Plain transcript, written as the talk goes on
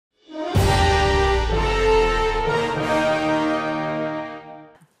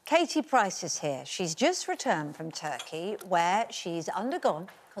Katie Price is here. She's just returned from Turkey, where she's undergone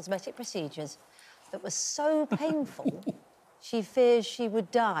cosmetic procedures that were so painful, she fears she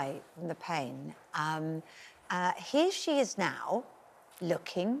would die from the pain. Here she is now,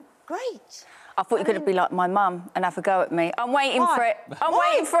 looking great. I thought you were going to be like my mum and have a go at me. I'm waiting for it. I'm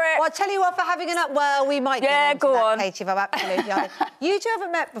waiting for it. Well, I'll tell you what, for having well, we might get go on. Katie, if I'm absolutely honest. You two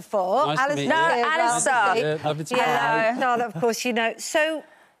haven't met before. Nice to meet you. Alistair. Yeah, lovely to meet you. Charlotte, of course, you know. So,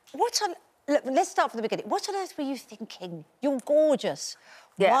 look, let's start from the beginning. What on earth were you thinking? You're gorgeous.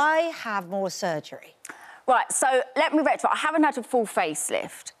 Yeah. Why have more surgery? Right, so let me rectify. I haven't had a full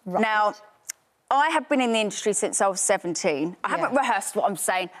facelift. Right. Now, I have been in the industry since I was 17. I haven't rehearsed what I'm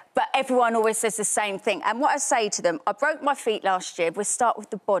saying, but everyone always says the same thing. And what I say to them, I broke my feet last year. We'll start with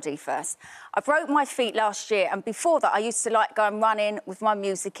the body first. I broke my feet last year, and before that, I used to like go and run in with my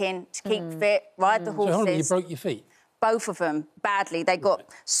music in to keep fit, ride the horses. So hold on, you broke your feet? Both of them, badly. They got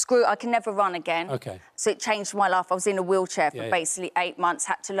screwed. I can never run again. OK. So it changed my life. I was in a wheelchair for basically 8 months,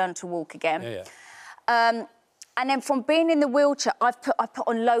 had to learn to walk again. And then from being in the wheelchair, I put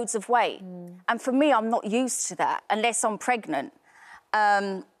on loads of weight. And for me, I'm not used to that, unless I'm pregnant.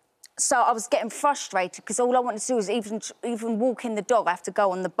 So I was getting frustrated, because all I wanted to do was even walking the dog, I have to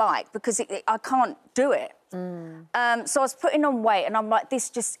go on the bike, because I can't do it. So I was putting on weight, and I'm like,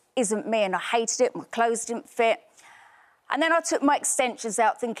 this just isn't me, and I hated it. My clothes didn't fit. And then I took my extensions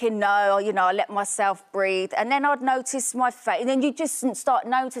out, thinking, no, you know, I let myself breathe. And then I'd notice my face, and then you just start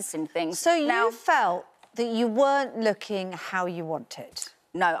noticing things. So you felt that you weren't looking how you wanted?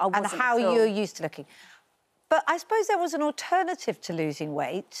 No, I wasn't. And how you're used to looking. But I suppose there was an alternative to losing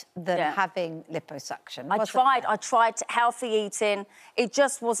weight than having liposuction. I tried healthy eating. It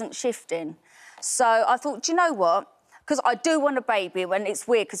just wasn't shifting. So I thought, do you know what? Because I do want a baby, and it's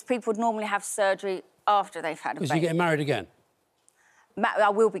weird, because people would normally have surgery after they've had a baby. Because you're getting married again? I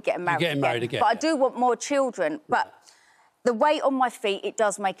will be getting married again. You're getting married again. But I do want more children. But the weight on my feet, it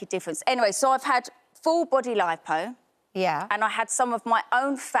does make a difference. Anyway, so I've had full body lipo. Yeah. And I had some of my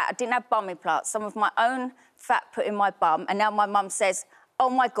own fat. I didn't have bum implants. Some of my own fat put in my bum. And now my mum says, oh,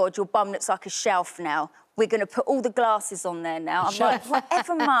 my God, your bum looks like a shelf now. We're going to put all the glasses on there now. I'm like,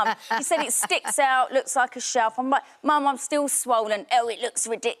 whatever, Mum. She said it sticks out, looks like a shelf. I'm like, Mum, I'm still swollen. Oh, it looks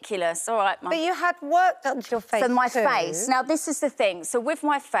ridiculous. All right, Mum. But you had work done to your face, So my face. Now, this is the thing. So with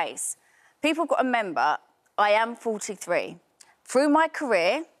my face, people got to remember, I am 43. Through my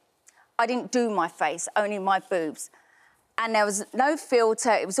career, I didn't do my face, only my boobs. And there was no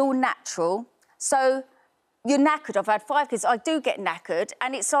filter. It was all natural. So you're knackered. I've had 5 kids. I do get knackered,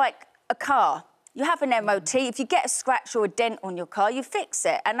 and it's like a car. You have an MOT. If you get a scratch or a dent on your car, you fix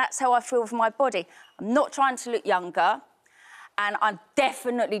it. And that's how I feel with my body. I'm not trying to look younger, and I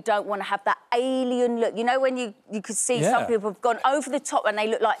definitely don't want to have that alien look. You know, when you could see some people have gone over the top and they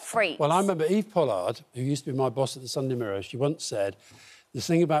look like freaks. Well, I remember Eve Pollard, who used to be my boss at the Sunday Mirror, she once said, the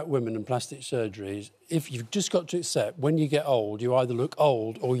thing about women and plastic surgeries, if you've just got to accept, when you get old, you either look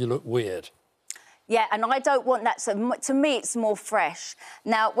old or you look weird. Yeah, and I don't want that. So to me, it's more fresh.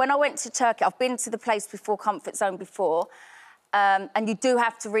 Now, when I went to Turkey, I've been to the place before, Comfort Zone before, and you do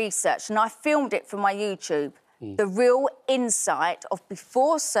have to research. And I filmed it for my YouTube. The real insight of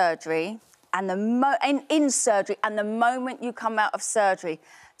before surgery and in surgery and the moment you come out of surgery,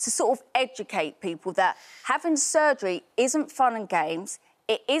 to sort of educate people that having surgery isn't fun and games,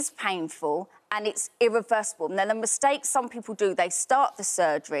 it is painful and it's irreversible. Now, the mistake some people do, they start the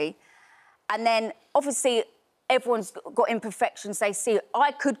surgery and then, obviously, everyone's got imperfections. They see,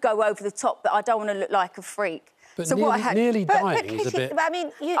 I could go over the top, but I don't want to look like a freak. But so nearly dying is a bit... I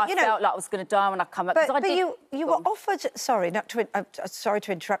mean, I felt like I was going to die when I come up. But you were offered... Sorry, sorry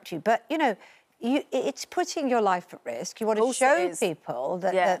to interrupt you, but, you know, it's putting your life at risk. You want to show people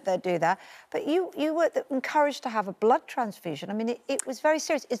that they do that. But you were encouraged to have a blood transfusion. I mean, it was very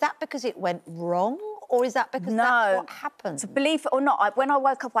serious. Is that because it went wrong? Or is that because that's what happened? To believe it or not, when I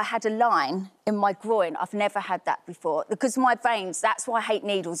woke up, I had a line in my groin. I've never had that before. Because my veins, that's why I hate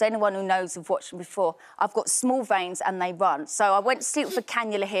needles. Anyone who knows have watched them before, I've got small veins and they run. So I went to sleep with a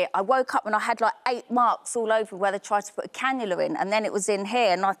cannula here. I woke up and I had like 8 marks all over where they tried to put a cannula in. And then it was in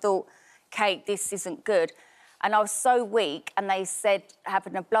here. And I thought, Kate, this isn't good. And I was so weak. And they said,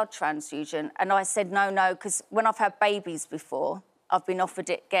 having a blood transfusion. And I said, no, because when I've had babies before, I've been offered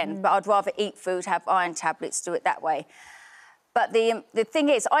it again, but I'd rather eat food, have iron tablets, do it that way. But the thing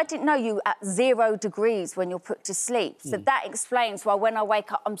is, I didn't know you at 0 degrees when you're put to sleep. So that explains why when I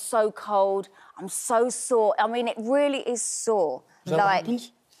wake up, I'm so cold, I'm so sore. I mean, it really is sore. Is that what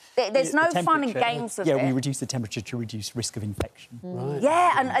happens? There's no fun and games with it. Yeah, we reduce the temperature to reduce risk of infection. Right.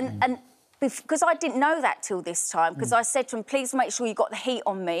 Yeah, and because I didn't know that till this time, because I said to them, please make sure you got the heat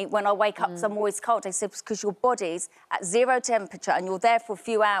on me when I wake up, because I'm always cold. They said, because your body's at 0 temperature and you're there for a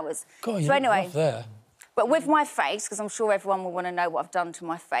few hours. God, so anyway, there. But with my face, because I'm sure everyone will want to know what I've done to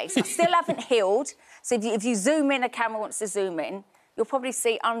my face, I still haven't healed. So if you zoom in, a camera wants to zoom in, you'll probably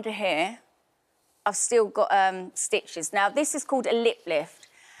see under here, I've still got stitches. Now, this is called a lip lift.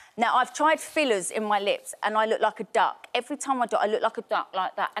 Now, I've tried fillers in my lips and I look like a duck. Every time I do it, I look like a duck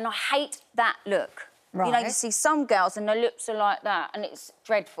like that. And I hate that look. Right. You know, you see some girls and their lips are like that and it's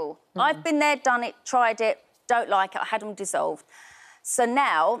dreadful. I've been there, done it, tried it, don't like it. I had them dissolved. So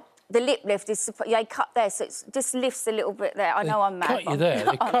now, the lip lift is... They cut there, so it just lifts a little bit there. I know I'm mad. Cut you there.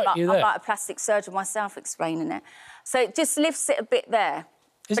 They cut you there. I'm like a plastic surgeon myself explaining it. So it just lifts it a bit there.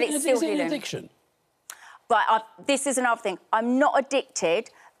 Is it an addiction? But this is another thing. I'm not addicted,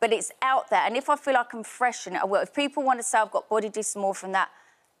 but it's out there. And if I feel like I'm freshen it, I will. If people want to say I've got body dysmorphia and that,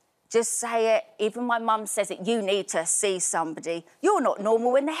 just say it. Even my mum says it. You need to see somebody. You're not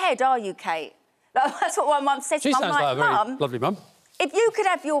normal in the head, are you, Kate? Like, that's what my mum says. She sounds like a very lovely mum. If you could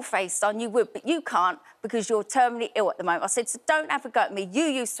have your face done, you would, but you can't because you're terminally ill at the moment. I said, so don't have a go at me. You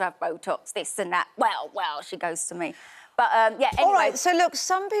used to have Botox, this and that. Well, she goes to me. But, yeah, anyway. All right, so, look,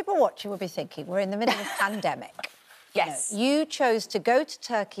 some people watching will be thinking we're in the middle of a pandemic. Yes. You chose to go to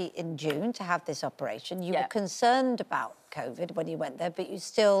Turkey in June to have this operation. You were concerned about COVID when you went there, but you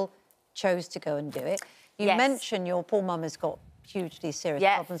still chose to go and do it. You mentioned your poor mum has got hugely serious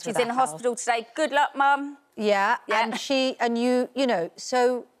problems with her health. She's in hospital today. Good luck, Mum. Yeah, and you know,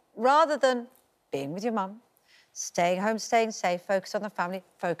 so rather than being with your mum, staying home, staying safe, focus on the family,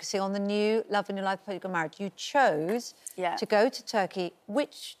 focusing on the new love in your life before you got married, you chose to go to Turkey,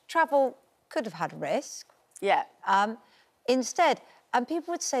 which travel could have had risk. Yeah. Instead, and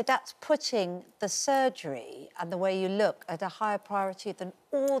people would say that's putting the surgery and the way you look at a higher priority than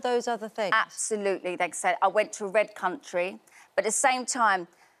all those other things. Absolutely. They said I went to a red country, but at the same time,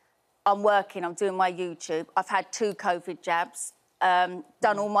 I'm working, I'm doing my YouTube. I've had 2 COVID jabs, done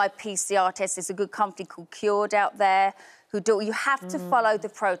all my PCR tests. There's a good company called Cured out there who do... You have to follow the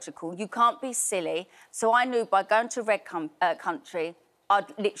protocol. You can't be silly. So I knew by going to a red country, I'd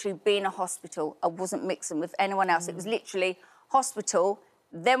literally be in a hospital. I wasn't mixing with anyone else. It was literally hospital.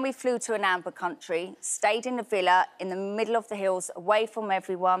 Then we flew to an amber country, stayed in a villa in the middle of the hills, away from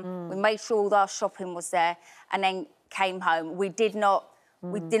everyone. We made sure all our shopping was there and then came home. We didn't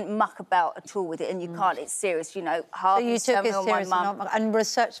muck about at all with it, and you can't. It's serious, you know. So you took it serious and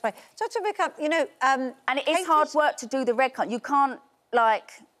researched by. So to become, you know, and it is hard work to do the red country. You can't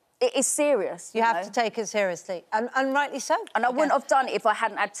like. It is serious. You have to take it seriously, and rightly so. And I wouldn't have done it if I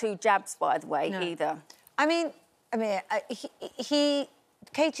hadn't had 2 jabs, by the way, either. I mean,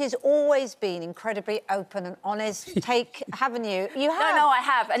 Katie's always been incredibly open and honest. Haven't you? You have. No, I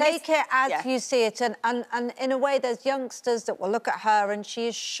have. And take it as you see it. And in a way, there's youngsters that will look at her and she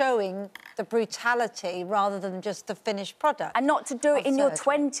is showing the brutality rather than just the finished product. And not to do it in your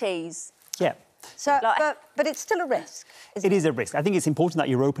 20s. Yeah. So, but it's still a risk. It is a risk. I think it's important that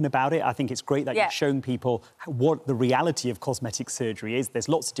you're open about it. I think it's great that you're showing people what the reality of cosmetic surgery is. There's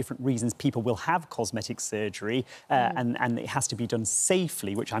lots of different reasons people will have cosmetic surgery, and it has to be done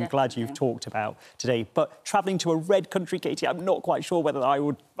safely, which I'm glad you've talked about today. But travelling to a red country, Katie, I'm not quite sure whether I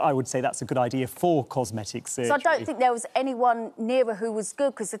would say that's a good idea for cosmetic surgery. So I don't think there was anyone nearer who was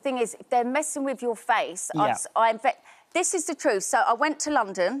good, because the thing is, if they're messing with your face, this is the truth. So I went to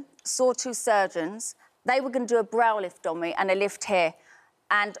London, saw 2 surgeons. They were going to do a brow lift on me and a lift here.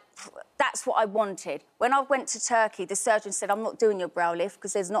 And that's what I wanted. When I went to Turkey, the surgeon said, I'm not doing your brow lift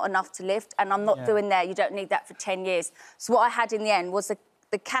because there's not enough to lift, and I'm not doing there. You don't need that for 10 years. So what I had in the end was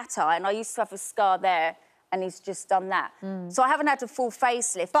the cat eye, and I used to have a scar there, and he's just done that. So I haven't had a full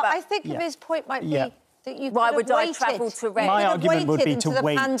facelift. But I think his point might be... That you Why would I travel to red? My argument would be to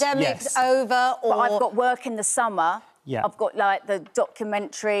wait. The pandemic's over, or... But I've got work in the summer. Yeah. I've got, like, the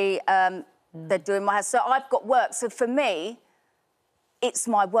documentary, they're doing my house. So I've got work. So for me, it's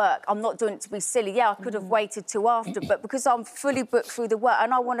my work. I'm not doing it to be silly. Yeah, I could have waited till after, but because I'm fully booked through the work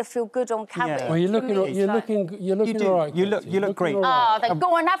and I want to feel good on camera. Well, you're looking all right. You look great. Oh, then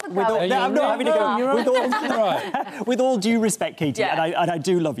go on, have a go. I'm not having a go. With all due respect, Katie, and I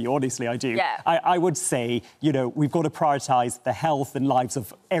do love you, honestly, I do. Yeah. I would say, you know, we've got to prioritise the health and lives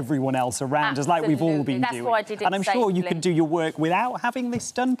of everyone else around us, like we've all been doing. Why I did it and I'm sure you can do your work without having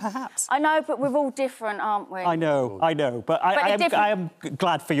this done, perhaps. I know, but we're all different, aren't we? I know. But I am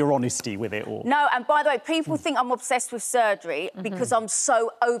glad for your honesty with it all. No, and by the way, people think I'm obsessed with surgery because I'm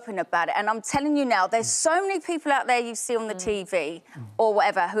so open about it. And I'm telling you now, there's so many people out there you see on the TV or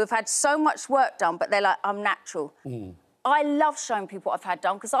whatever who have had so much work done, but they're like, I'm natural. I love showing people what I've had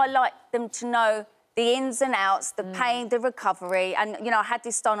done because I like them to know the ins and outs, the pain, the recovery. And, you know, I had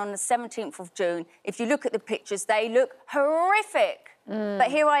this done on the 17th of June. If you look at the pictures, they look horrific. But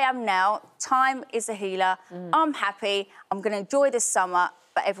here I am now. Time is a healer. I'm happy. I'm going to enjoy this summer.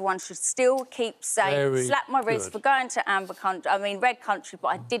 But everyone should still keep safe. Slap my wrist for going to red country, but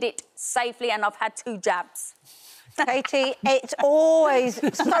I did it safely and I've had 2 jabs. Katie, it's always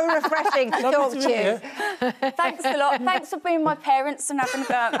so refreshing to talk to you. Thanks a lot. Thanks for being my parents and having a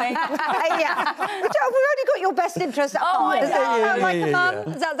go at me. Yeah. We've only got your best interest at heart. Does that sound like a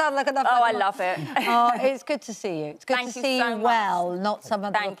mum? Does that sound like enough? Oh, I love it. Oh, it's good to see you. It's good to see you well, not some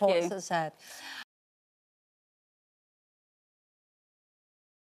of the reports that said.